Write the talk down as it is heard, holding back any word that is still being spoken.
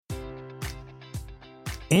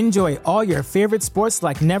Enjoy all your favorite sports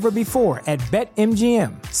like never before at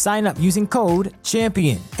BetMGM. Sign up using code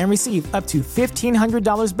CHAMPION and receive up to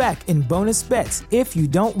 $1,500 back in bonus bets if you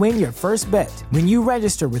don't win your first bet. When you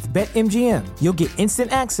register with BetMGM, you'll get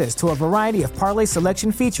instant access to a variety of parlay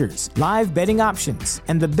selection features, live betting options,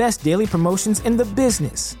 and the best daily promotions in the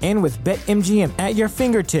business. And with BetMGM at your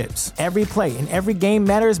fingertips, every play and every game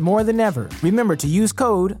matters more than ever. Remember to use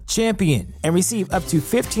code CHAMPION and receive up to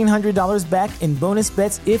 $1,500 back in bonus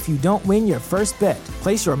bets if you don't win your first bet.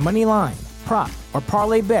 Place your money line, prop, or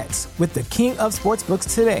parlay bets with the king of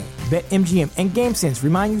sportsbooks today. BetMGM and GameSense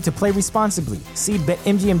remind you to play responsibly. See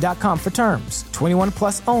BetMGM.com for terms. 21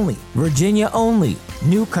 plus only. Virginia only.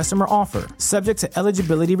 New customer offer. Subject to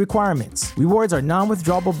eligibility requirements. Rewards are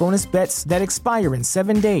non-withdrawable bonus bets that expire in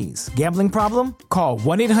 7 days. Gambling problem? Call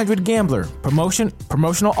 1-800-GAMBLER.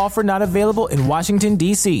 Promotional offer not available in Washington,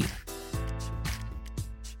 D.C.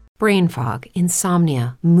 Brain fog,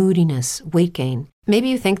 insomnia, moodiness, weight gain. Maybe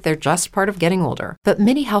you think they're just part of getting older, but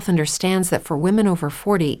MIDI Health understands that for women over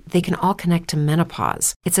 40, they can all connect to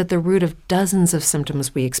menopause. It's at the root of dozens of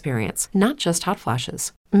symptoms we experience, not just hot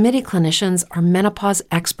flashes. MIDI clinicians are menopause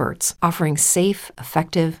experts, offering safe,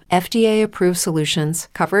 effective, FDA-approved solutions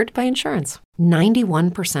covered by insurance.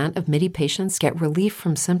 91% of MIDI patients get relief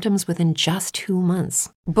from symptoms within just 2 months.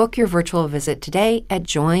 Book your virtual visit today at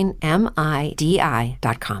joinmidi.com.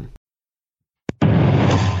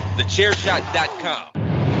 TheChairShot.com.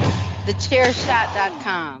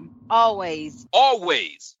 TheChairShot.com. Always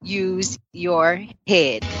use your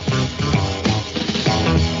head.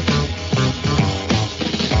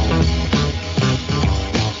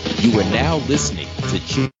 You are now listening to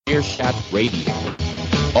Chairshot Radio.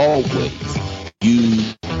 Always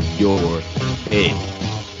use your head.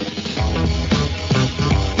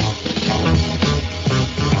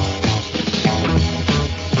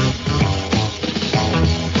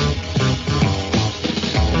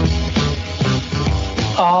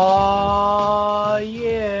 Oh,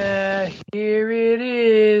 yeah, here it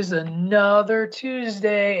is, another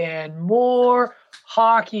Tuesday and more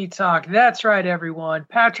hockey talk. That's right, everyone.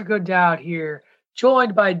 Patrick O'Dowd here,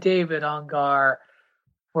 joined by David Ungar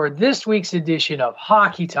for this week's edition of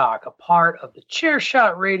Hockey Talk, a part of the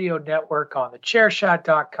Chairshot Radio Network on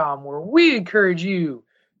thechairshot.com, where we encourage you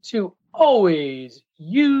to always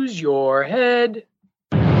use your head.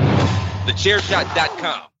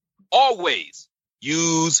 TheChairShot.com. Always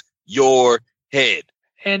use your head.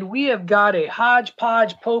 And we have got a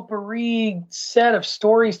hodgepodge potpourri set of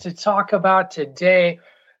stories to talk about today.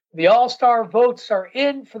 The All-Star votes are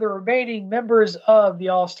in for the remaining members of the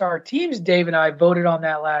All-Star teams. Dave and I voted on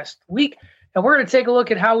that last week, and we're going to take a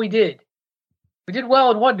look at how we did. We did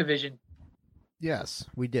well in one division. Yes,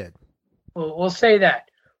 we did. We'll say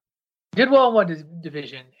that. Did well in one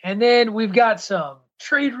division. And then we've got some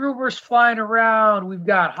trade rumors flying around. We've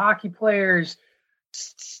got hockey players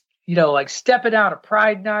like stepping out of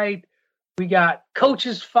Pride Night. We got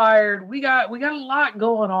coaches fired. We got a lot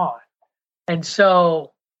going on. And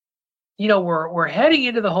so, we're heading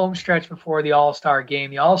into the home stretch before the All-Star game.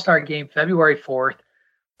 The All-Star game, February 4th,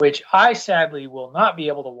 which I sadly will not be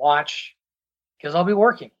able to watch because I'll be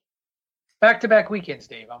working. Back-to-back weekends,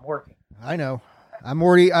 Dave. I'm working. I know. I'm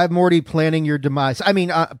already planning your demise. I mean,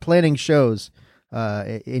 planning shows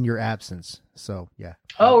in your absence. So, yeah.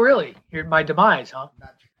 Oh, really? You're my demise, huh?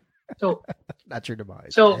 So not your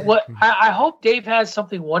demise. So what I hope Dave has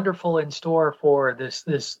something wonderful in store for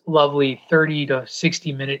this lovely 30 to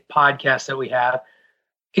 60 minute podcast that we have.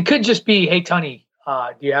 It could just be, hey, Tunney,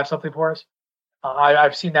 do you have something for us?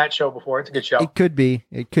 I've seen that show before. It's a good show. It could be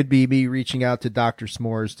me reaching out to Dr.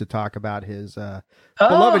 S'mores to talk about his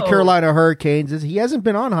beloved Carolina Hurricanes. He hasn't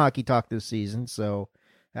been on Hockey Talk this season, so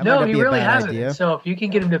that might not be a bad idea. So if you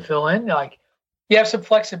can get him to fill in, you have some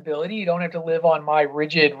flexibility. You don't have to live on my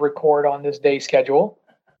rigid record on this day schedule.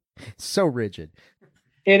 So rigid.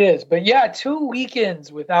 It is. But yeah, 2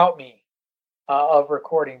 weekends without me of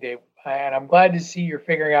recording, Dave. And I'm glad to see you're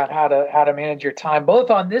figuring out how to manage your time,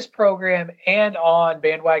 both on this program and on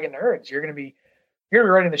Bandwagon Nerds. You're going to be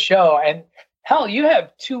running the show. And hell, you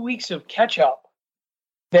have 2 weeks of catch up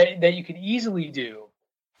that you could easily do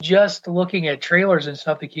just looking at trailers and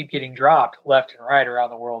stuff that keep getting dropped left and right around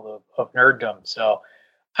the world of nerddom. So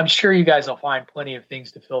I'm sure you guys will find plenty of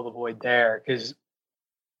things to fill the void there, because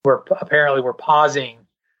we're pausing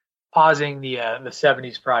the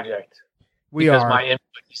 70s project. Because my input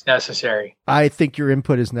is necessary. I think your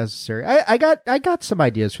input is necessary. I got some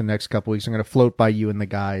ideas for the next couple weeks. I'm going to float by you and the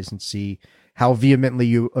guys and see how vehemently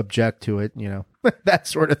you object to it, that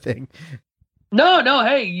sort of thing. No.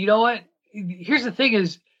 Hey, you know what? Here's the thing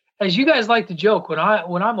is, as you guys like to joke, when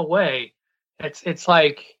I'm away It's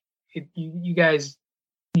like you guys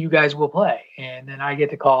will play, and then I get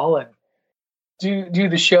to call and do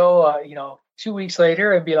the show. 2 weeks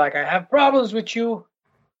later, and be like, I have problems with you,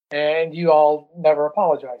 and you all never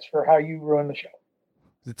apologize for how you ruined the show.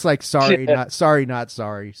 It's like sorry, not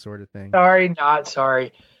sorry sort of thing. Sorry, not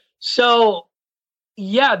sorry. So,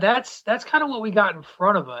 yeah, that's kind of what we got in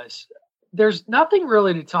front of us. There's nothing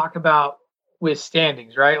really to talk about with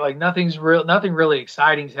standings, right? Like nothing really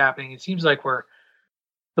exciting is happening. It seems like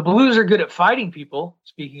the Blues are good at fighting people.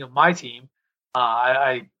 Speaking of my team,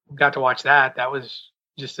 I got to watch that. That was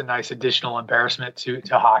just a nice additional embarrassment to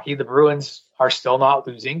hockey. The Bruins are still not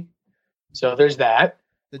losing, so there's that.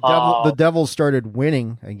 The Devils started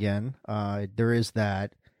winning again. There is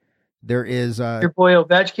that. There is your boy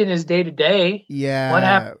Ovechkin is day to day. Yeah, what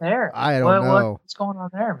happened there? I don't know. What's going on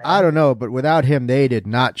there, man? I don't know, but without him, they did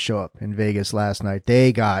not show up in Vegas last night.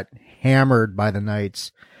 They got hammered by the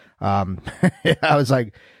Knights. I was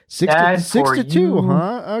like 6-2,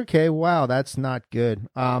 huh? Okay, wow, that's not good.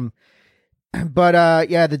 But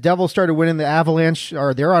the Devils started winning. The Avalanche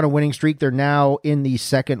they're on a winning streak. They're now in the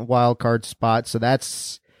second wild card spot. So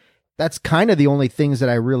that's kind of the only things that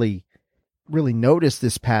I really noticed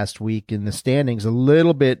this past week in the standings. A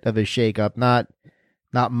little bit of a shakeup, not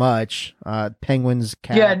much. Penguins,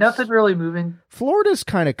 Caps. Yeah, nothing really moving. Florida's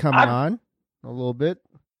kind of coming on a little bit.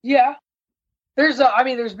 Yeah. There's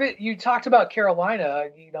been, you talked about Carolina,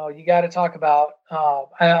 you got to talk about,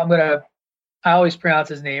 I always pronounce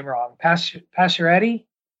his name wrong. Pacioretty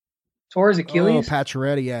tore his Achilles. Oh,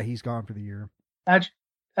 Pacioretty, yeah, he's gone for the year.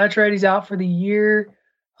 Pacioretty's out for the year.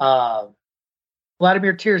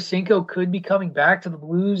 Vladimir Tarasenko could be coming back to the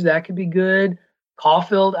Blues. That could be good.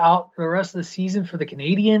 Caulfield out for the rest of the season for the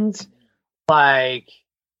Canadians. Like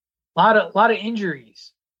a lot of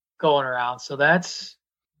injuries going around. So that's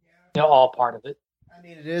all part of it. I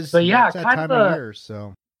mean, it is. But yeah, it's that time of year.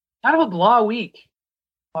 So kind of a blah week.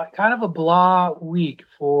 Kind of a blah week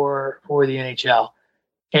for the NHL.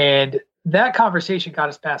 And that conversation got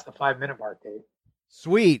us past the 5-minute mark, Dave.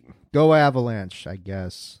 Sweet. Go Avalanche, I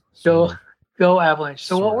guess. Go Avalanche.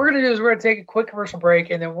 So what we're going to do is we're going to take a quick commercial break,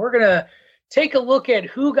 and then we're going to take a look at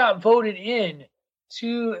who got voted in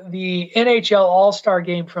to the NHL All-Star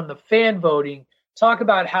Game from the fan voting, talk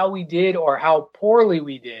about how we did or how poorly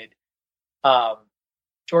we did.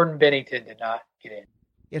 Jordan Binnington did not get in.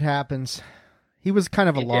 It happens. He was kind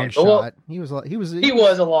of a long shot. He was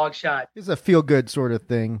a long shot. It's a feel good sort of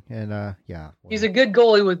thing, and he's a good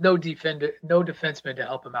goalie with no defenseman to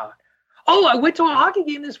help him out. Oh, I went to a hockey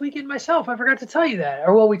game this weekend myself. I forgot to tell you that,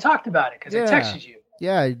 or we talked about it because I texted you.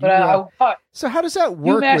 Yeah, but so how does that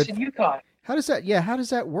work? UMass and UConn. How does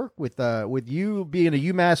that work with you being a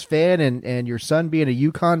UMass fan and your son being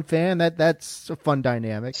a UConn fan? That's a fun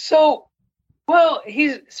dynamic. So. Well,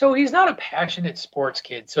 he's not a passionate sports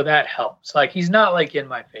kid, so that helps. Like he's not like in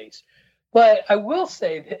my face. But I will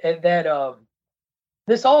say that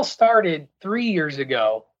this all started 3 years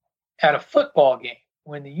ago at a football game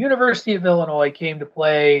when the University of Illinois came to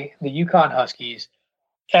play the UConn Huskies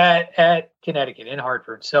at Connecticut in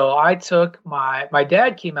Hartford. So I took my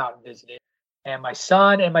dad came out and visited, and my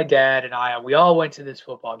son and my dad and we all went to this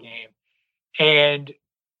football game. And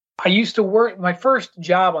I used to work. My first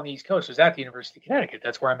job on the East Coast was at the University of Connecticut.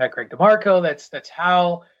 That's where I met Greg DeMarco. That's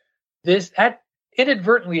how that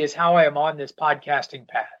inadvertently is how I am on this podcasting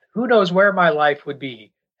path. Who knows where my life would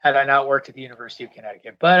be had I not worked at the University of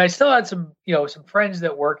Connecticut? But I still had some friends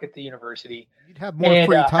that work at the university. You'd have more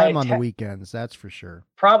free time on the weekends, that's for sure.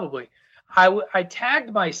 Probably. I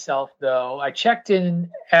tagged myself though. I checked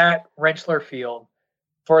in at Rentschler Field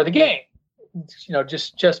for the game.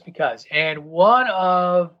 Just because. And one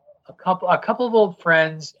of a couple of old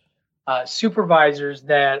friends, supervisors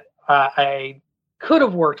that I could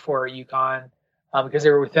have worked for at UConn because they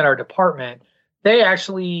were within our department. They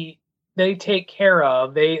take care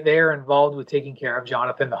of. They're involved with taking care of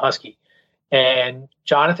Jonathan the Husky, and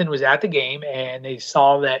Jonathan was at the game, and they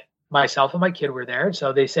saw that myself and my kid were there,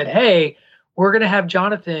 so they said, "Hey, we're going to have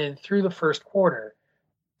Jonathan through the first quarter.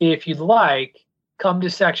 If you'd like, come to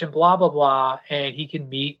section blah blah blah, and he can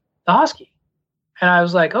meet the Husky." And I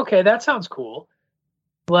was like, okay, that sounds cool.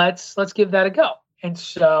 Let's give that a go. And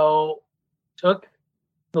so took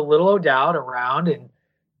the little O'Dowd around, and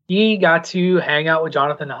he got to hang out with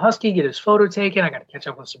Jonathan the Husky, get his photo taken. I got to catch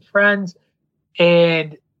up with some friends.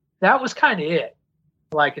 And that was kind of it.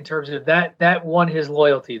 Like in terms of that won his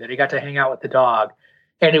loyalty, that he got to hang out with the dog.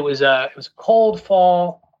 And it was a cold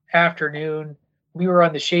fall afternoon. We were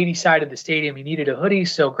on the shady side of the stadium. He needed a hoodie.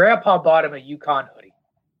 So Grandpa bought him a UConn hoodie.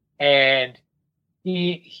 And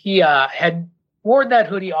he had worn that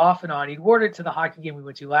hoodie off and on. He'd worn it to the hockey game we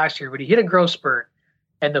went to last year, but he hit a growth spurt,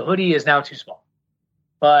 and the hoodie is now too small.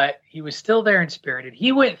 But he was still there in spirit, and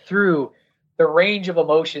he went through the range of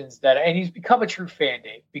emotions and he's become a true fan,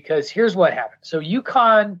 Dave, because here's what happened. So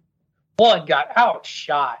UConn, one, got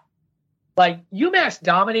outshot. Like, UMass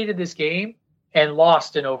dominated this game and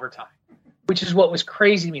lost in overtime, which is what was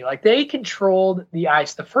crazy to me. Like, they controlled the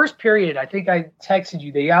ice. The first period, I think I texted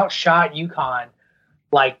you, they outshot UConn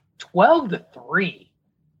like 12-3,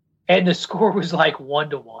 and the score was like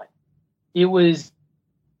 1-1. It was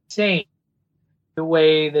insane the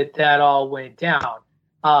way that all went down.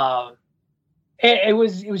 It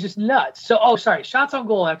was just nuts. So, shots on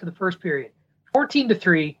goal after the first period,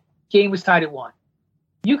 14-3. Game was tied at 1.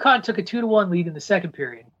 UConn took a 2-1 lead in the second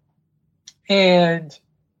period, and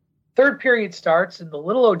third period starts, and the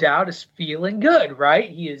little O'Dowd is feeling good, right?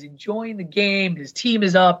 He is enjoying the game. His team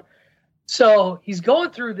is up. So he's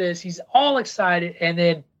going through this. He's all excited, and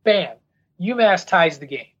then, bam, UMass ties the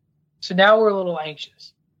game. So now we're a little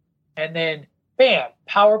anxious. And then, bam,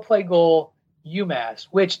 power play goal, UMass,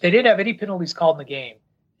 which they didn't have any penalties called in the game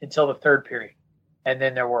until the third period. And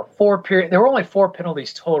then there were only 4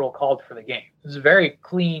 penalties total called for the game. It was a very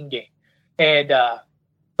clean game. And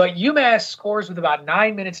but UMass scores with about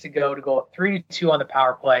 9 minutes to go up 3-2 on the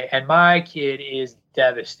power play, and my kid is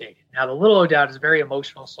devastated. Now, the little O'Dowd is a very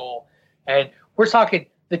emotional soul, and we're talking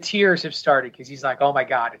the tears have started because he's like, oh, my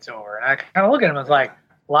God, it's over. And I kind of look at him and I was like,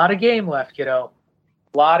 a lot of game left, kiddo.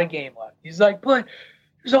 A lot of game left. He's like, but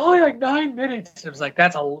there's only like 9 minutes. I was like,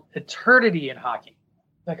 that's an eternity in hockey.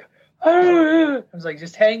 Like, I was like,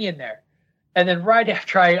 just hang in there. And then right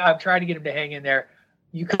after I'm trying to get him to hang in there,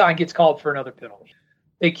 UConn gets called for another penalty.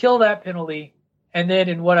 They kill that penalty. And then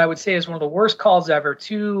in what I would say is one of the worst calls ever,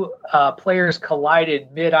 2 players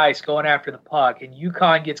collided mid-ice going after the puck, and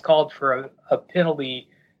UConn gets called for a penalty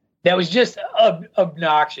that was just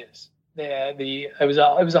obnoxious. It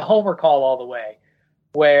was a homer call all the way,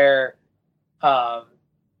 where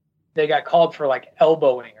they got called for like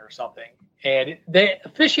elbowing or something. And the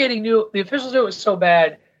officials knew it was so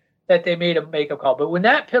bad that they made a makeup call. But when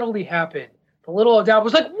that penalty happened, the little O'Dowd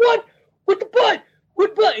was like, what? What the butt?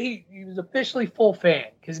 What butt? He was officially full fan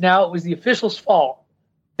because now it was the officials' fault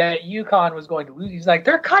that UConn was going to lose. He's like,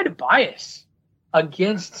 they're kind of biased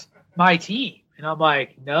against my team. And I'm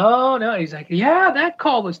like, no. He's like, yeah, that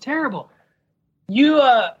call was terrible.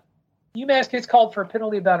 UMass gets called for a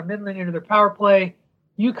penalty about a minute into their power play.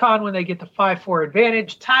 UConn, when they get the 5-4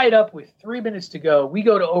 advantage, tied up with 3 minutes to go. We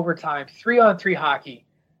go to overtime, 3-on-3 hockey.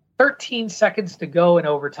 13 seconds to go in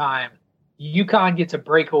overtime. UConn gets a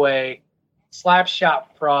breakaway, slap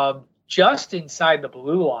shot from just inside the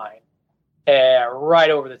blue line,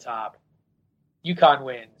 right over the top. UConn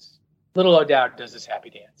wins. Little O'Dowd does this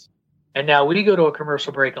happy dance. And now we go to a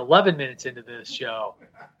commercial break 11 minutes into this show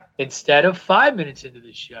instead of 5 minutes into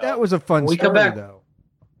this show. That was a fun story, though.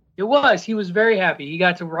 It was. He was very happy. He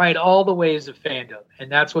got to ride all the waves of fandom,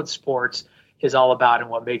 and that's what sports is all about and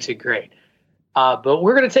what makes it great. But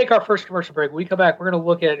we're going to take our first commercial break. When we come back, we're going to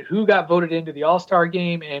look at who got voted into the All-Star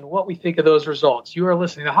game and what we think of those results. You are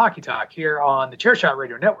listening to Hockey Talk here on the Chairshot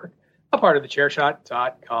Radio Network, a part of the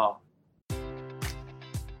Chairshot.com.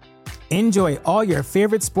 Enjoy all your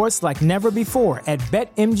favorite sports like never before at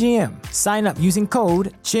BetMGM. Sign up using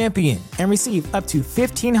code CHAMPION and receive up to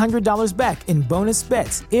 $1,500 back in bonus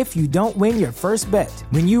bets if you don't win your first bet.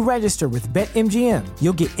 When you register with BetMGM,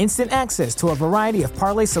 you'll get instant access to a variety of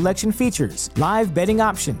parlay selection features, live betting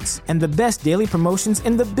options, and the best daily promotions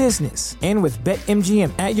in the business. And with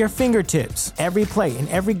BetMGM at your fingertips, every play and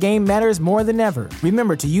every game matters more than ever.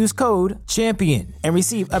 Remember to use code CHAMPION and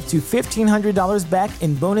receive up to $1,500 back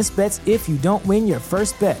in bonus bets if you don't win your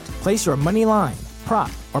first bet. Place your money line, prop,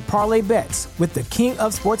 or parlay bets with the king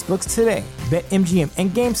of sportsbooks today. BetMGM and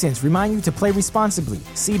GameSense remind you to play responsibly.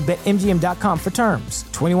 See BetMGM.com for terms.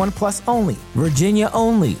 21 plus only. Virginia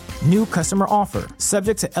only. New customer offer.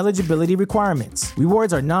 Subject to eligibility requirements.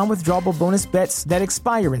 Rewards are non-withdrawable bonus bets that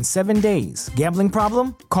expire in 7 days. Gambling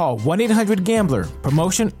problem? Call 1-800-GAMBLER.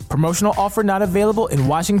 Promotional offer not available in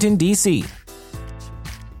Washington, D.C.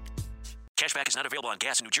 Cashback is not available on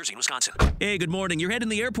gas in New Jersey and Wisconsin. Hey, good morning. You're heading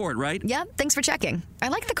to the airport, right? Yep, thanks for checking. I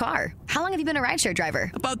like the car. How long have you been a rideshare driver?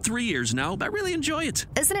 About 3 years now. I really enjoy it.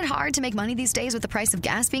 Isn't it hard to make money these days with the price of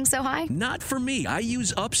gas being so high? Not for me. I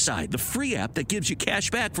use Upside, the free app that gives you cash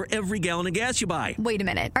back for every gallon of gas you buy. Wait a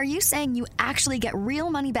minute. Are you saying you actually get real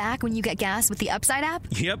money back when you get gas with the Upside app?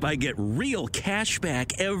 Yep, I get real cash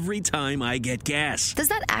back every time I get gas. Does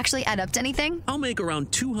that actually add up to anything? I'll make around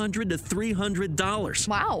 $200 to $300.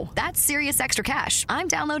 Wow, that's serious extra cash. I'm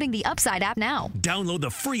downloading the Upside app now. Download the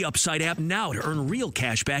free Upside app now to earn real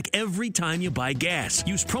cash back every time you buy gas.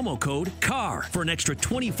 Use promo code CAR for an extra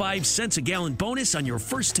 25 cents a gallon bonus on your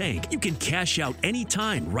first tank. You can cash out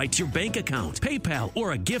anytime right to your bank account, PayPal,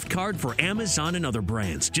 or a gift card for Amazon and other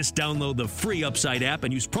brands. Just download the free Upside app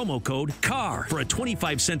and use promo code CAR for a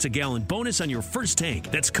 25 cents a gallon bonus on your first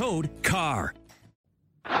tank. That's code CAR.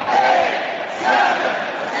 8, 7,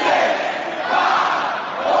 6,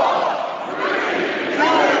 5, 4, 3, 2,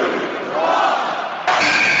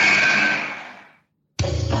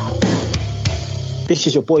 1. This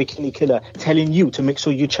is your boy Kenny Killer telling you to make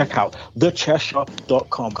sure you check out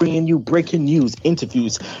thechairshot.com, bringing you breaking news,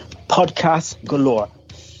 interviews, podcasts galore,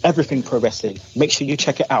 everything pro wrestling. Make sure you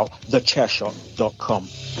check it out, thechairshot.com.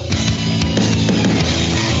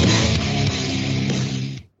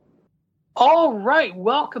 All right,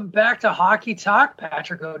 welcome back to Hockey Talk.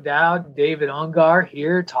 Patrick O'Dowd, David Ungar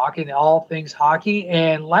here, talking all things hockey.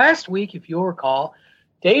 And last week, if you'll recall,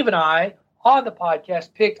 Dave and I on the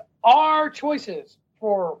podcast picked our choices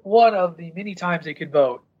for one of the many times they could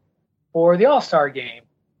vote for the All-Star game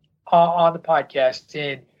on the podcast.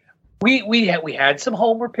 And we had some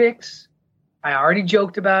homer picks. I already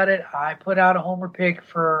joked about it. I put out a homer pick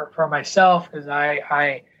for myself because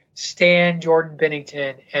I stan Jordan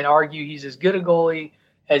Binnington and argue he's as good a goalie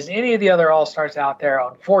as any of the other All-Stars out there.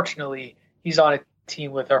 Unfortunately, he's on a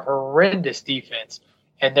team with a horrendous defense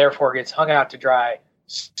and therefore gets hung out to dry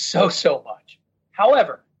so much.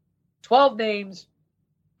 However, 12 names,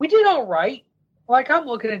 we did all right. Like, I'm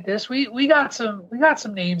looking at this, we got some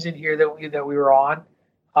names in here that we were on,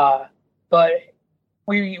 but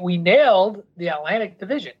we nailed the Atlantic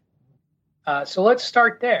Division. So let's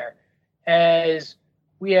start there. As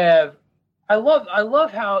we have, I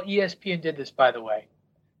love how ESPN did this, by the way,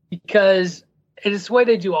 because it's the way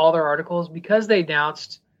they do all their articles, because they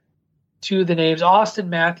announced two of the names.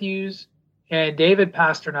 Austin Matthews and David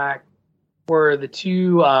Pastrnak were the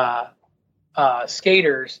two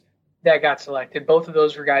skaters that got selected. Both of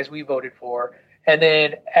those were guys we voted for. And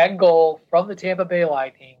then at goal from the Tampa Bay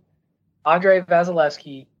Lightning, Andrei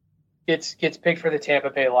Vasilevsky gets picked for the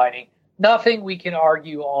Tampa Bay Lightning. Nothing we can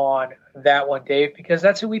argue on that one, Dave, because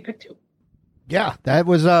that's who we picked too. Yeah, that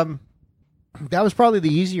was probably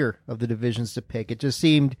the easier of the divisions to pick. It just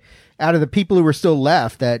seemed, out of the people who were still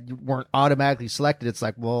left that weren't automatically selected, it's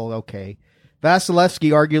like, well, okay.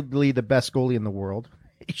 Vasilevsky, arguably the best goalie in the world.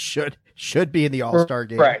 He should be in the All-Star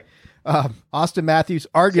game. Right. Austin Matthews,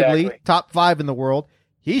 arguably top 5 in the world.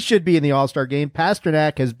 He should be in the All-Star game.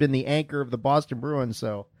 Pastrnak has been the anchor of the Boston Bruins,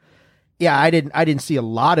 so yeah, I didn't see a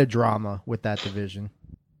lot of drama with that division.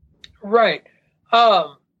 Right.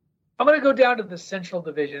 I'm going to go down to the Central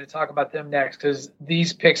Division and talk about them next because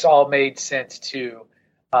these picks all made sense too.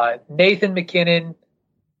 Nathan MacKinnon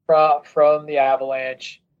from the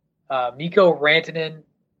Avalanche. Mikko Rantanen,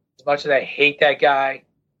 as much as I hate that guy,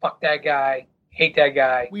 fuck that guy, hate that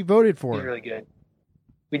guy. We voted for him. He's really good.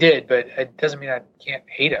 We did, but it doesn't mean I can't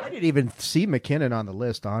hate him. I didn't even see McKinnon on the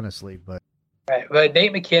list, honestly. But right, but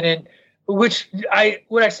Nate McKinnon, which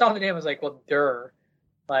when I saw the name, I was like, well,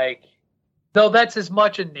 like, though that's as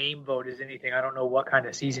much a name vote as anything. I don't know what kind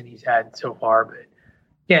of season he's had so far, but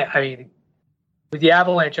yeah, I mean, with the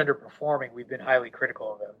Avalanche underperforming, we've been highly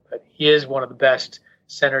critical of him, but he is one of the best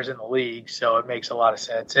centers in the league, so it makes a lot of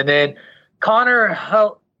sense. And then Connor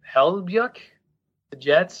Hellebuyck, the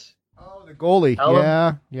Jets. Oh, the goalie.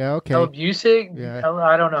 Yeah, okay. Hellebuyck? Yeah.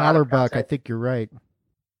 I don't know. Hallerbuck, I think you're right.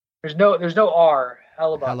 There's no R.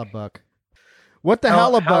 Hellebuyck. What the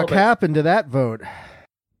Hellebuyck happened to that vote?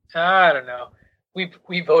 I don't know.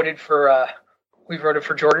 We voted for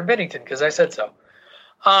Jordan Binnington because I said so.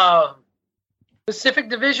 Pacific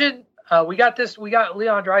Division, we got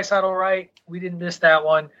Leon Draisaitl right. We didn't miss that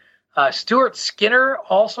one. Stuart Skinner,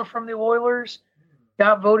 also from the Oilers,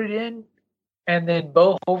 got voted in. And then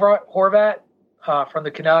Bo Horvat from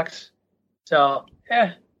the Canucks. So,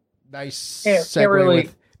 yeah. Nice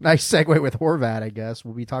segue with Horvat, I guess.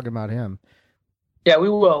 We'll be talking about him. Yeah, we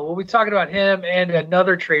will. We'll be talking about him and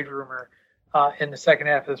another trade rumor in the second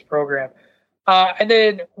half of this program. And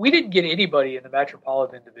then we didn't get anybody in the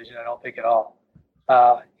Metropolitan Division, I don't think at all.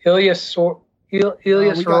 Ilya Sorokin. We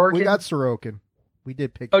got Sorokin. We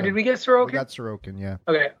did pick him. Did we get Sorokin? We got Sorokin, yeah.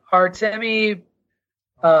 Okay. Artemi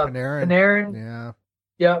Panarin.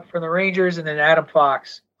 Yeah, from the Rangers, and then Adam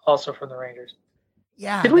Fox, also from the Rangers.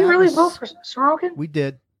 Yeah. Did we really vote for Sorokin? We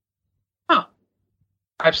did. Oh.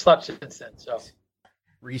 I've slept since then, so.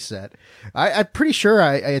 Reset. I'm pretty sure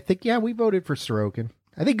I think, yeah, we voted for Sorokin.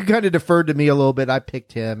 I think you kind of deferred to me a little bit. I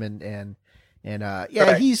picked him and yeah,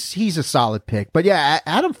 right. He's a solid pick. But yeah,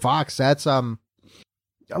 Adam Fox, that's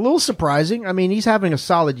A little surprising. I mean, he's having a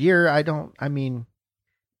solid year. I'm looking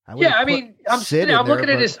at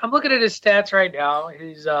his stats right now.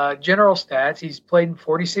 His general stats. He's played in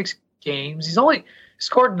 46 games. He's only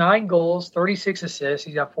scored 9 goals, 36 assists.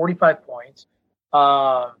 He's got 45 points.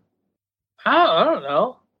 I don't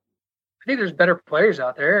know. I think there's better players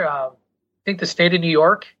out there. I think the state of New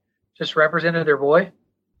York just represented their boy.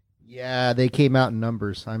 Yeah, they came out in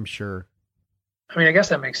numbers, I'm sure. I mean, I guess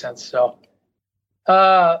that makes sense. So,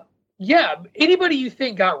 anybody you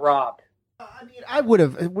think got robbed? I mean, I would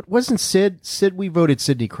have. Wasn't Sid? We voted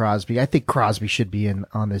Sidney Crosby. I think Crosby should be in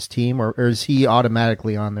on this team, or is he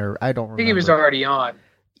automatically on there? I don't remember. I think he was already on.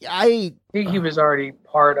 I think he was already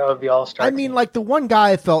part of the All-Star team. Mean, like the one guy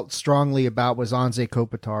I felt strongly about was Anze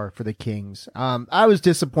Kopitar for the Kings. I was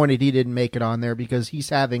disappointed he didn't make it on there because he's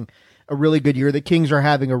having a really good year. The Kings are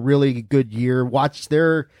having a really good year.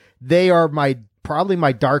 They are probably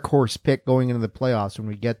my dark horse pick going into the playoffs when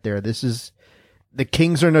we get there. The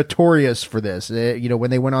Kings are notorious for this. When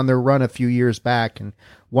they went on their run a few years back and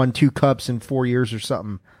won 2 cups in 4 years or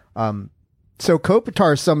something. So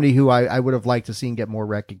Kopitar is somebody who I would have liked to see get more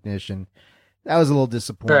recognition. That was a little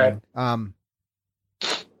disappointing. Right.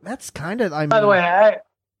 That's kind of, By the way,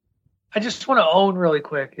 I just want to own really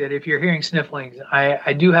quick that if you're hearing snifflings,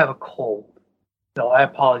 I do have a cold. So I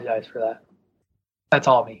apologize for that. That's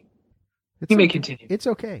all me. You may continue. It's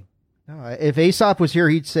okay. No, if Aesop was here,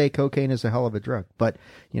 he'd say cocaine is a hell of a drug. But,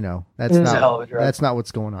 that's not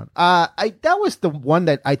what's going on. That was the one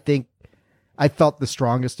that I think I felt the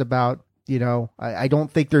strongest about. I don't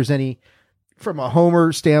think there's any, from a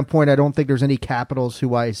Homer standpoint, I don't think there's any Capitals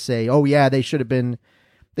who I say, oh yeah, they should have been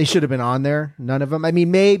on there. None of them. I mean,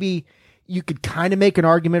 maybe you could kind of make an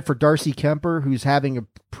argument for Darcy Kemper, who's having a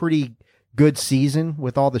pretty good season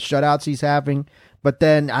with all the shutouts he's having. But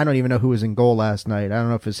then I don't even know who was in goal last night. I don't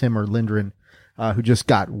know if it's him or Lindgren, who just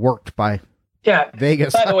got worked by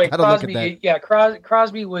Vegas. By the way,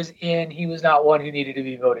 Crosby was in. He was not one who needed to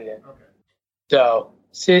be voted in. Okay. So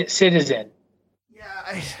Sid is in.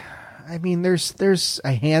 Yeah, I mean, there's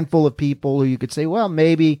a handful of people who you could say, well,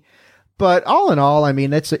 maybe, but all in all, I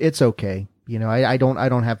mean, it's okay. I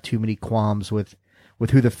don't have too many qualms with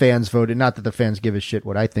who the fans voted. Not that the fans give a shit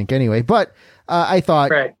what I think anyway, but I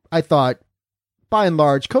thought by and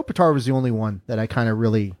large, Kopitar was the only one that I kind of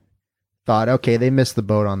really thought, okay, they missed the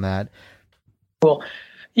boat on that. Cool.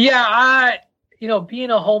 Yeah, being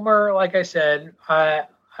a homer, like I said,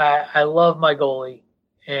 I love my goalie.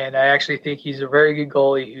 And I actually think he's a very good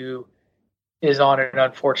goalie who is on an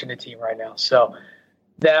unfortunate team right now. So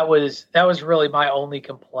that was really my only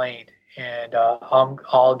complaint, and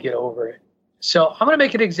I'll get over it. So I'm going to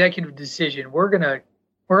make an executive decision. We're gonna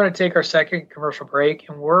take our second commercial break,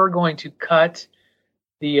 and we're going to cut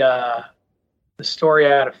the story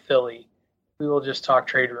out of Philly. We will just talk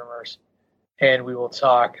trade rumors, and we will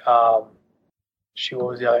talk. What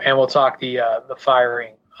was the other? And we'll talk the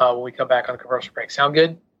firing. When we come back on the commercial break. Sound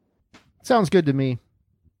good? Sounds good to me.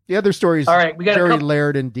 The other story is very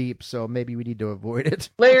layered and deep, so maybe we need to avoid it.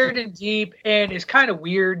 Layered and deep, and it's kind of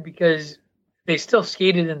weird because they still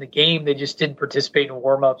skated in the game. They just didn't participate in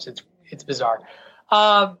warm-ups. It's bizarre.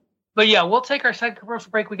 But yeah, we'll take our second commercial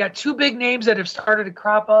break. We got 2 big names that have started to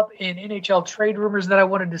crop up in NHL trade rumors that I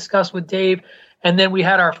want to discuss with Dave. And then we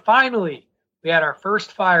had our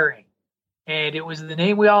first firing. And it was the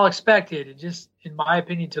name we all expected. It just, in my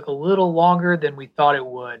opinion, took a little longer than we thought it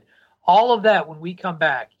would. All of that when we come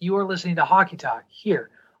back. You are listening to Hockey Talk here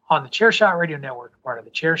on the Chairshot Radio Network, part of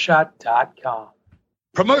the Chairshot.com.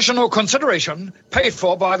 Promotional consideration paid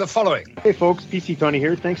for by the following. Hey folks, PC Tony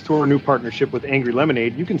here. Thanks to our new partnership with Angry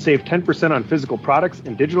Lemonade, you can save 10% on physical products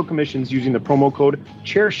and digital commissions using the promo code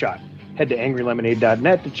ChairShot. Head to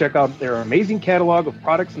angrylemonade.net to check out their amazing catalog of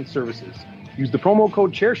products and services. Use the promo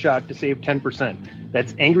code ChairShot to save 10%.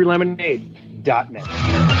 That's angrylemonade.net.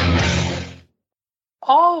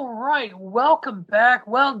 All right, welcome back.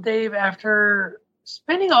 Well, Dave, after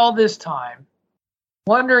spending all this time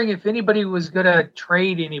wondering if anybody was going to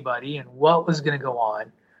trade anybody and what was going to go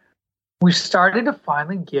on, we started to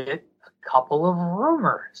finally get a couple of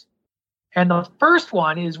rumors. And the first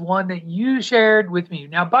one is one that you shared with me.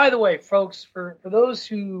 Now, by the way, folks, for those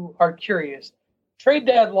who are curious, trade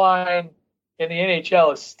deadline in the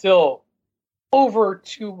NHL is still over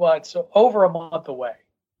 2 months, so over a month away.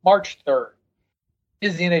 March 3rd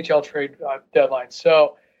is the NHL trade deadline.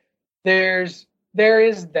 So there is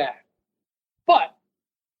that. But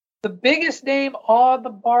the biggest name on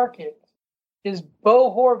the market is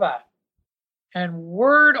Bo Horvat. And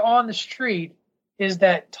word on the street is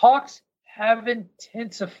that talks have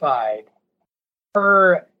intensified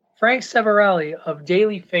for Frank Severelli of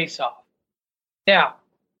Daily Faceoff. Now,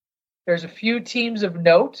 There's a few teams of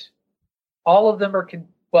note. All of them are,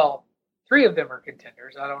 three of them are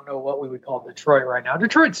contenders. I don't know what we would call Detroit right now.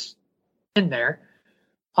 Detroit's in there.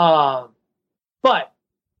 But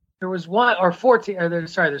there was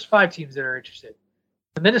there's 5 teams that are interested.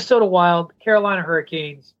 The Minnesota Wild, Carolina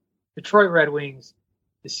Hurricanes, Detroit Red Wings,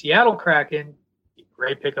 the Seattle Kraken,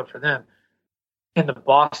 great pickup for them, and the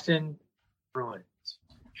Boston Bruins.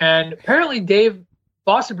 And apparently, Dave,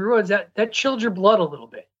 Boston Bruins, that chilled your blood a little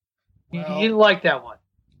bit. You didn't like that one.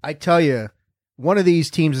 I tell you, one of these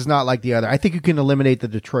teams is not like the other. I think you can eliminate the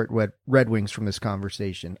Detroit Red Wings from this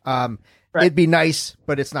conversation. Right. It'd be nice,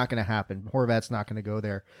 but it's not going to happen. Horvat's not going to go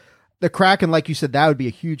there. The Kraken, like you said, that would be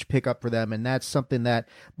a huge pickup for them, and that's something that.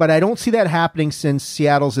 But I don't see that happening since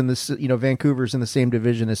Seattle's in this. Vancouver's in the same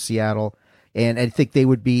division as Seattle, and I think they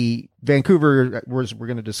would be Vancouver. We're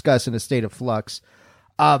going to discuss in a state of flux.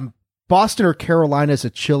 Boston or Carolina is a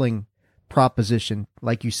chilling proposition,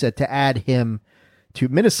 like you said. To add him to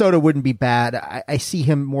Minnesota wouldn't be bad. I see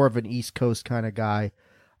him more of an East Coast kind of guy.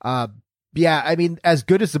 Yeah, I mean, as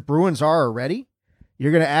good as the Bruins are already,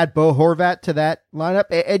 you're going to add Bo Horvat to that lineup,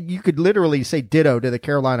 and you could literally say ditto to the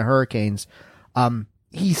Carolina Hurricanes.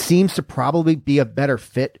 He seems to probably be a better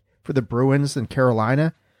fit for the Bruins than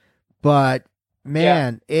Carolina, but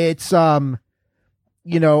man, it's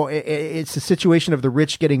it's a situation of the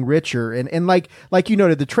rich getting richer, and like you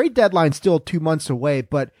noted, the trade deadline's still 2 months away,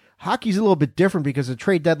 but hockey's a little bit different because the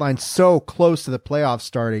trade deadline's so close to the playoffs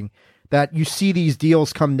starting that you see these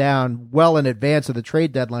deals come down well in advance of the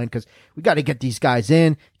trade deadline because we got to get these guys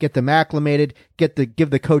in, get them acclimated, give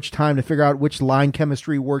the coach time to figure out which line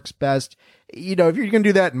chemistry works best. If you're going to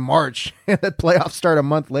do that in March and the playoffs start a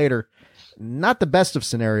month later, not the best of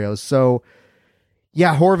scenarios. So,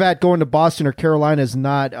 yeah, Horvat going to Boston or Carolina is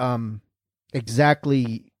not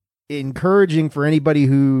exactly encouraging for anybody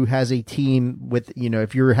who has a team with,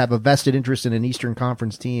 if you have a vested interest in an Eastern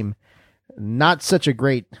Conference team. Not such a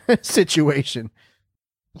great situation.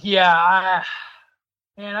 Yeah,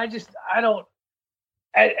 I don't.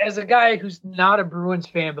 As a guy who's not a Bruins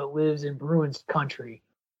fan but lives in Bruins country,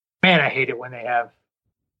 man, I hate it when they have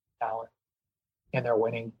talent and they're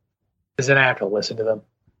winning because then I have to listen to them.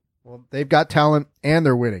 Well, they've got talent and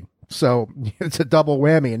they're winning, so it's a double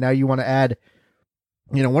whammy. And now you want to add,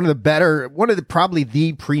 probably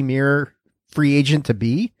the premier free agent to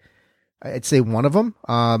be. I'd say one of them.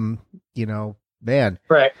 Man.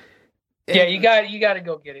 Right. Yeah, you got to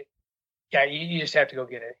go get it. Yeah, you just have to go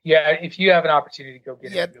get it. Yeah, if you have an opportunity to go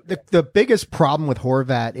get it. The biggest problem with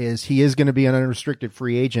Horvat is he is going to be an unrestricted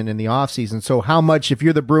free agent in the offseason. So how much, if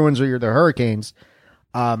you're the Bruins or you're the Hurricanes,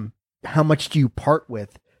 how much do you part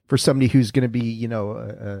with for somebody who's going to be,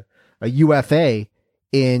 a UFA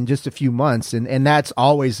in just a few months? And that's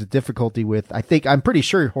always the difficulty with, I'm pretty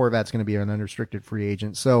sure Horvat's going to be an unrestricted free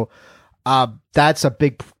agent. So that's a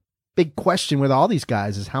big question with all these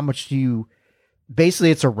guys is how much do you, basically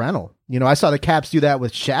it's a rental. I saw the Caps do that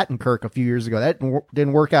with Shattenkirk a few years ago. That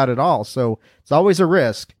didn't work out at all. So it's always a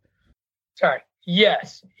risk. Sorry.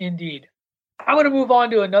 Yes, indeed. I'm going to move on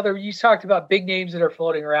to another. You talked about big names that are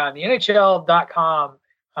floating around. The NHL.com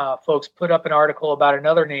folks put up an article about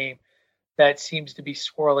another name that seems to be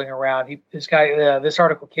swirling around. This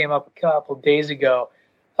article came up a couple of days ago.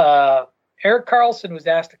 Erik Karlsson was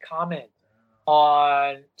asked to comment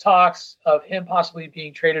on talks of him possibly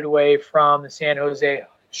being traded away from the San Jose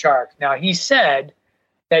Sharks. Now, he said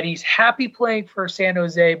that he's happy playing for San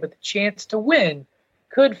Jose, but the chance to win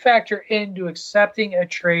could factor into accepting a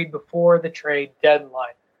trade before the trade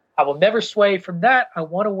deadline. I will never sway from that. I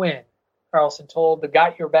want to win, Karlsson told the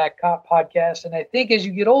Got Your Back podcast. And I think as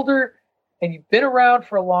you get older and you've been around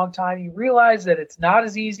for a long time, you realize that it's not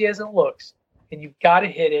as easy as it looks, and you've got to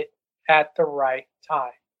hit it at the right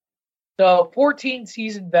time. So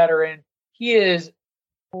 14-season veteran, he is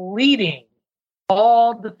leading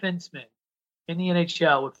all defensemen in the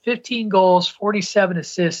NHL with 15 goals, 47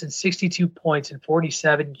 assists, and 62 points in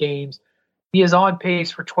 47 games. He is on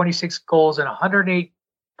pace for 26 goals and 108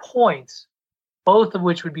 points, both of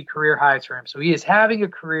which would be career highs for him. So he is having a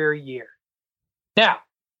career year. Now,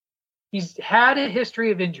 he's had a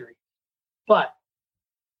history of injury, but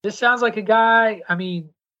this sounds like a guy, the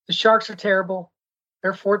Sharks are terrible.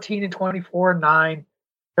 They're 14-24-9.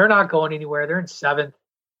 They're not going anywhere. They're in 7th.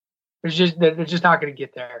 They're just not going to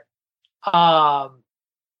get there.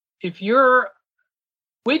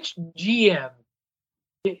 Which GM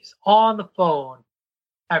is on the phone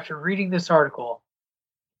after reading this article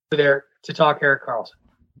to talk Erik Karlsson?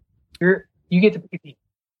 You get to pick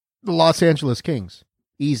the Los Angeles Kings.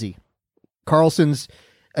 Easy. Karlsson's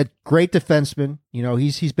a great defenseman. You know,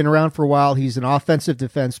 he's been around for a while. He's an offensive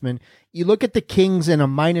defenseman. You look at the Kings in a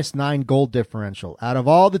 -9 goal differential out of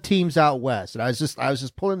all the teams out west. And I was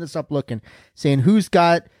just pulling this up, looking, saying who's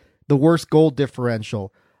got the worst goal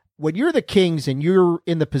differential. When you're the Kings and you're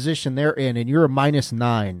in the position they're in, and you're a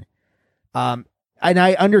 -9, and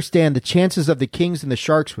I understand the chances of the Kings and the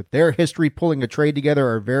Sharks with their history pulling a trade together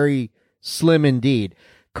are very slim indeed.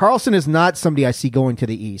 Karlsson is not somebody I see going to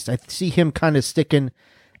the East. I see him kind of sticking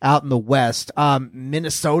out in the West.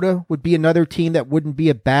 Minnesota would be another team that wouldn't be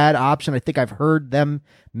a bad option. I think I've heard them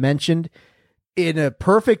mentioned. In a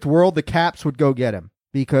perfect world, the Caps would go get him,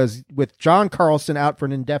 because with John Karlsson out for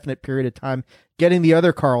an indefinite period of time, getting the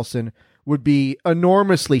other Karlsson would be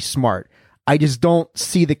enormously smart. I just don't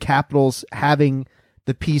see the Capitals having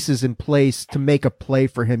the pieces in place to make a play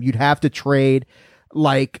for him. You'd have to trade,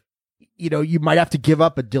 like, you know, you might have to give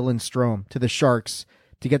up a Dylan Strome to the Sharks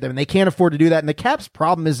to get them, and they can't afford to do that. And the Caps'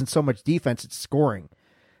 problem isn't so much defense; it's scoring.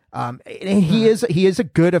 And he is a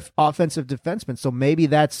good offensive defenseman, so maybe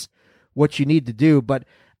that's what you need to do. But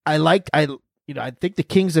I think the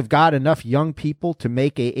Kings have got enough young people to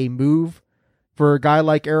make a move for a guy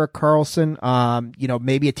like Erik Karlsson. You know,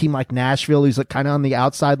 maybe a team like Nashville, who's kind of on the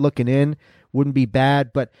outside looking in, wouldn't be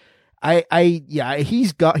bad. But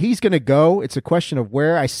he's going to go. It's a question of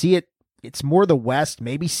where. I see it. It's more the West.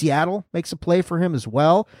 Maybe Seattle makes a play for him as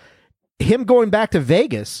well. Him going back to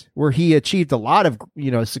Vegas, where he achieved a lot of,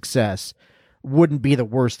 you know, success, wouldn't be the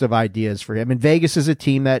worst of ideas for him. And Vegas is a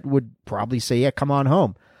team that would probably say, yeah, come on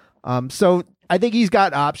home. So I think he's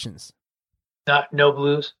got options. No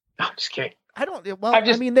Blues? No, I'm just kidding.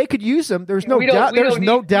 I mean, they could use him. There's no doubt. There's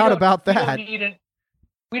no doubt about that.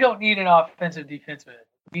 We don't need an offensive defenseman.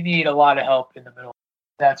 We need a lot of help in the middle.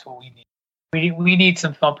 That's what we need. We need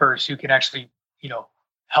some thumpers who can actually, you know,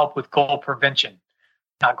 help with goal prevention,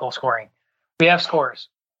 not goal scoring. We have scores.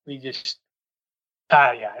 We just,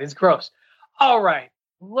 it's gross. All right,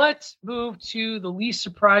 let's move to the least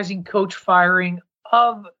surprising coach firing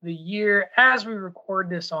of the year. As we record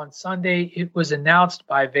this on Sunday, it was announced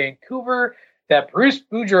by Vancouver that Bruce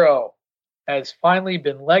Boudreau has finally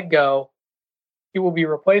been let go. He will be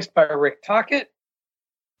replaced by Rick Tocchet.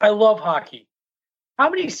 I love hockey. How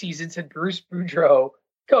many seasons had Bruce Boudreau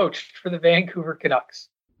coached for the Vancouver Canucks?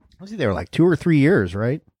 Was he there like 2 or 3 years,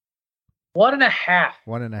 right? 1.5.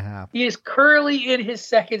 1.5. He is currently in his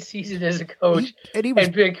second season as a coach,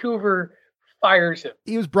 and Vancouver fires him.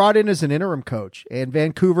 He was brought in as an interim coach, and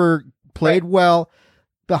Vancouver played well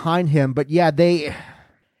behind him. But yeah,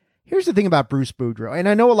 here's the thing about Bruce Boudreau, and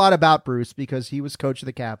I know a lot about Bruce because he was coach of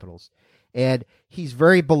the Capitals, and he's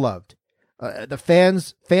very beloved. The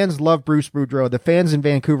fans love Bruce Boudreau. The fans in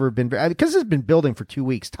Vancouver have been, because it's been building for 2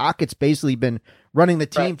 weeks. Tocchet's basically been running the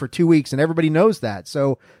team for 2 weeks, and everybody knows that.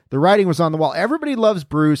 So the writing was on the wall. Everybody loves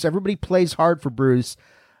Bruce. Everybody plays hard for Bruce.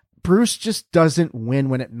 Bruce just doesn't win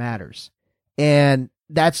when it matters. And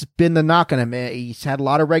that's been the knock on him. He's had a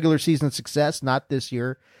lot of regular season success, not this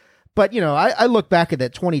year. But, you know, I look back at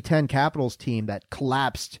that 2010 Capitals team that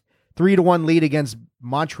collapsed 3-1 lead against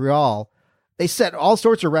Montreal. They set all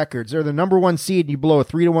sorts of records. They're the number 1 seed, and you blow a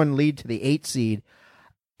 3-1 lead to the 8 seed.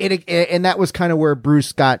 And that was kind of where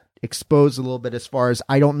Bruce got exposed a little bit, as far as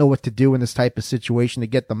I don't know what to do in this type of situation to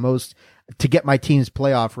get my team's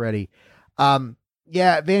playoff ready.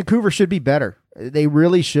 Vancouver should be better. They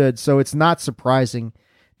really should. So it's not surprising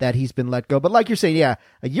that he's been let go. But like you're saying, a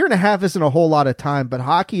year and a half isn't a whole lot of time, but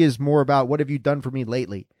hockey is more about what have you done for me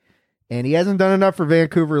lately? And he hasn't done enough for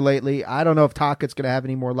Vancouver lately. I don't know if Tocchet's going to have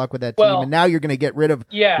any more luck with that team. And now you're going to get rid of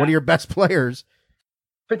one of your best players.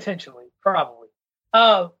 Potentially, probably.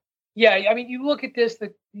 I mean, you look at this,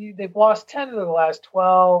 they've lost 10 of the last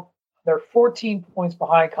 12. They're 14 points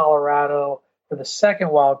behind Colorado for the second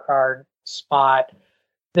wild card spot.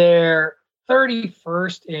 They're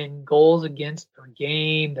 31st in goals against per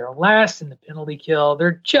game. They're last in the penalty kill.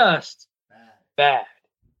 They're just bad.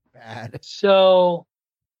 So...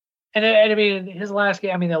 And I mean, his last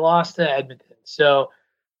game, they lost to Edmonton. So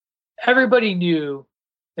everybody knew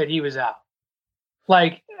that he was out.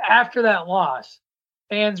 Like, after that loss,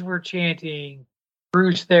 fans were chanting,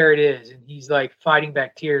 Bruce, there it is. And he's like fighting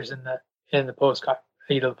back tears in the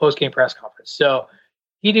post-game press conference. So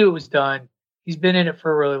he knew it was done. He's been in it for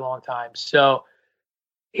a really long time. So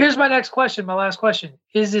here's my next question, my last question.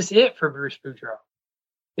 Is this it for Bruce Boudreau?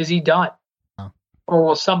 Is he done? Or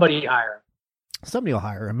will somebody hire him? Somebody will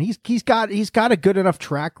hire him. He's got a good enough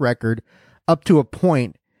track record up to a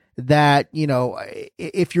point that, you know,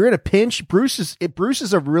 if you're in a pinch, Bruce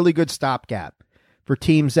is a really good stopgap for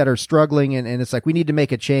teams that are struggling, and it's like, we need to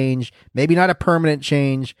make a change, maybe not a permanent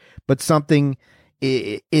change, but something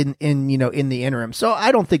in the interim. So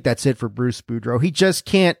I don't think that's it for Bruce Boudreau. He just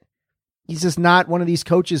can't. He's just not one of these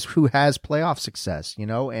coaches who has playoff success,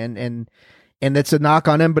 and it's a knock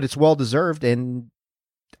on him, but it's well deserved. And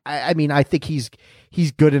I mean, I think he's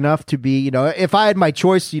good enough to be, if I had my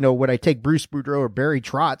choice, would I take Bruce Boudreau or Barry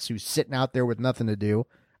Trotz, who's sitting out there with nothing to do?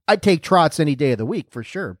 I'd take Trotz any day of the week for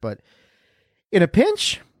sure. But in a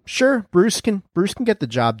pinch, sure, Bruce can get the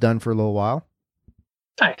job done for a little while.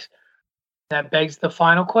 Nice. That begs the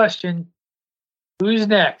final question. Who's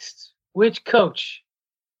next? Which coach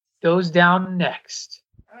goes down next?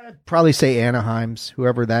 I'd probably say Anaheim's,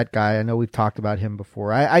 whoever that guy. I know we've talked about him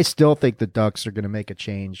before. I still think the Ducks are going to make a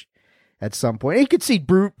change at some point. You could see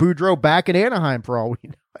Boudreau back in Anaheim for all we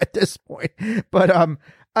know at this point. But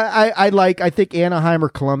I think Anaheim or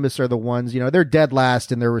Columbus are the ones, they're dead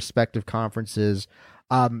last in their respective conferences.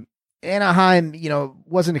 Anaheim,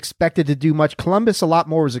 wasn't expected to do much. Columbus, a lot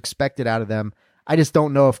more was expected out of them. I just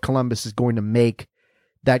don't know if Columbus is going to make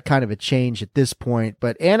that kind of a change at this point.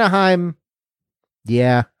 But Anaheim,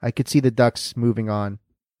 yeah, I could see the Ducks moving on.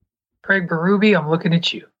 Craig Berube, I'm looking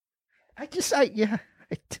at you. I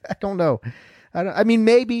don't know. I mean,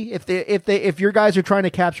 maybe if your guys are trying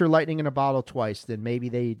to capture lightning in a bottle twice, then maybe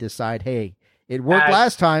they decide, hey, it worked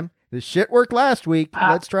last time. This shit worked last week.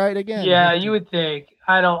 Let's try it again. Yeah, you would think.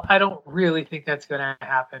 I don't really think that's going to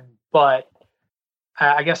happen, but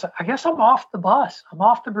I guess I'm off the bus. I'm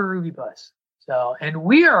off the Berube bus. So, and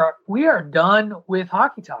we are done with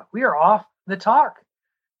Hockey Talk. We are off the talk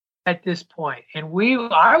at this point, and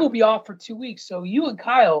I will be off for 2 weeks. So you and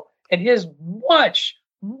Kyle and his much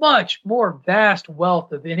more vast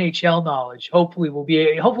wealth of NHL knowledge. Hopefully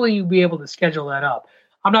you'll be able to schedule that up.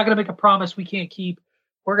 I'm not going to make a promise we can't keep.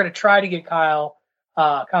 We're going to try to get Kyle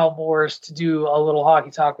Morris to do a little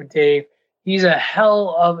Hockey Talk with Dave. He's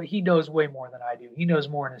he knows way more than I do. He knows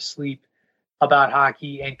more in his sleep about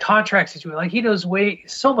hockey and contract situation. Like, he knows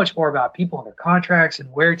so much more about people and their contracts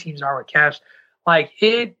and where teams are with caps. Like,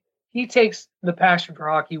 he takes the passion for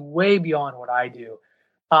hockey way beyond what I do.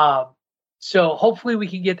 So hopefully we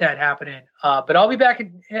can get that happening. But I'll be back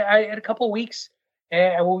in a couple of weeks,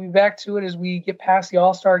 and we'll be back to it as we get past the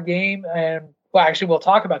All-Star game. And well, actually, we'll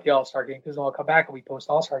talk about the All-Star game, because then I'll come back and we post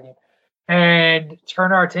All-Star game and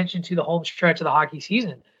turn our attention to the home stretch of the hockey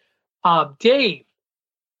season. Dave,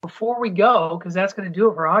 before we go, because that's going to do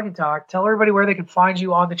it for Hockey Talk, tell everybody where they can find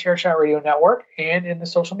you on the Chairshot Radio Network and in the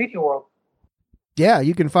social media world. Yeah,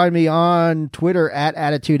 you can find me on Twitter at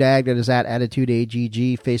AttitudeAg, that is at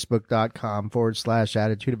AttitudeAGG,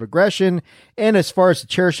 Facebook.com/Attitude of Aggression. And as far as the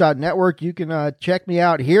Chairshot Network, you can check me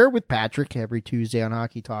out here with Patrick every Tuesday on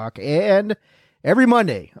Hockey Talk and every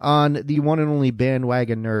Monday on the one and only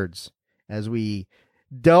Bandwagon Nerds, as we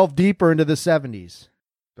delve deeper into the 70s,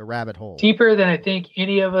 the rabbit hole. Deeper than I think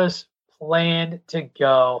any of us planned to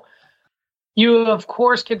go. You, of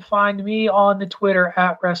course, can find me on the Twitter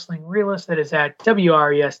at Wrestling Realist. That is at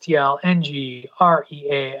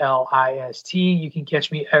WRESTLNGREALIST. You can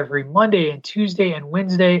catch me every Monday and Tuesday and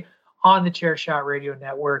Wednesday on the Chairshot Radio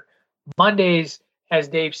Network. Mondays, as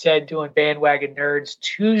Dave said, doing Bandwagon Nerds.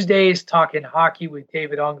 Tuesdays, talking hockey with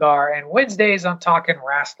David Ungar. And Wednesdays, I'm talking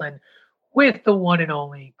wrestling with the one and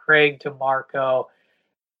only Craig DeMarco.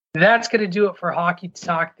 That's going to do it for Hockey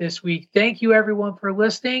Talk this week. Thank you, everyone, for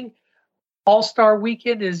listening. All-Star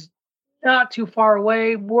Weekend is not too far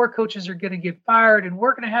away. More coaches are going to get fired, and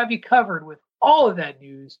we're going to have you covered with all of that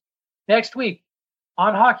news next week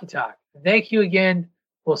on Hockey Talk. Thank you again.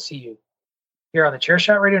 We'll see you here on the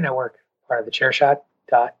Chairshot Radio Network, part of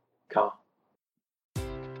thechairshot.com.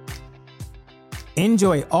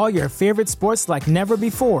 Enjoy all your favorite sports like never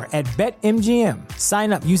before at BetMGM.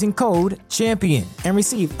 Sign up using code CHAMPION and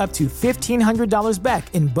receive up to $1,500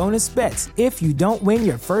 back in bonus bets if you don't win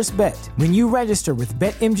your first bet. When you register with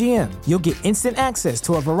BetMGM, you'll get instant access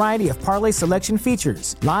to a variety of parlay selection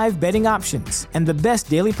features, live betting options, and the best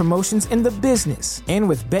daily promotions in the business. And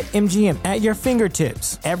with BetMGM at your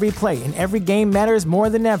fingertips, every play and every game matters more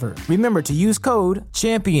than ever. Remember to use code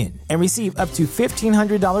CHAMPION and receive up to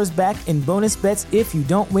 $1,500 back in bonus bets if you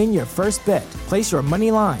don't win your first bet. Place your money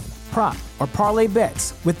line, prop, or parlay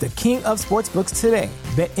bets with the king of sportsbooks today.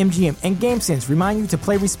 BetMGM and GameSense remind you to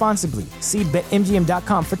play responsibly. See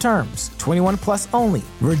BetMGM.com for terms. 21 plus only.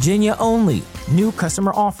 Virginia only. New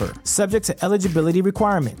customer offer. Subject to eligibility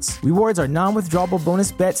requirements. Rewards are non-withdrawable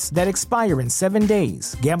bonus bets that expire in 7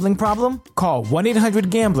 days. Gambling problem? Call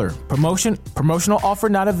 1-800-GAMBLER. Promotional offer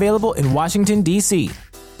not available in Washington, D.C.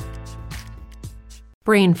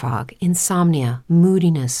 Brain fog, insomnia,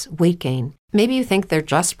 moodiness, weight gain. Maybe you think they're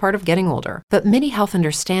just part of getting older, but MIDI Health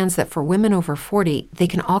understands that for women over 40, they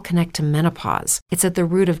can all connect to menopause. It's at the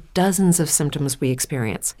root of dozens of symptoms we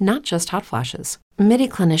experience, not just hot flashes. MIDI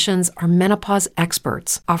clinicians are menopause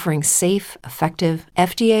experts, offering safe, effective,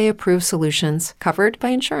 FDA-approved solutions covered by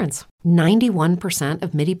insurance. 91%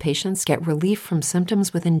 of MIDI patients get relief from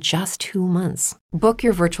symptoms within just 2 months. Book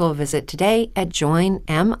your virtual visit today at joinmidi.com.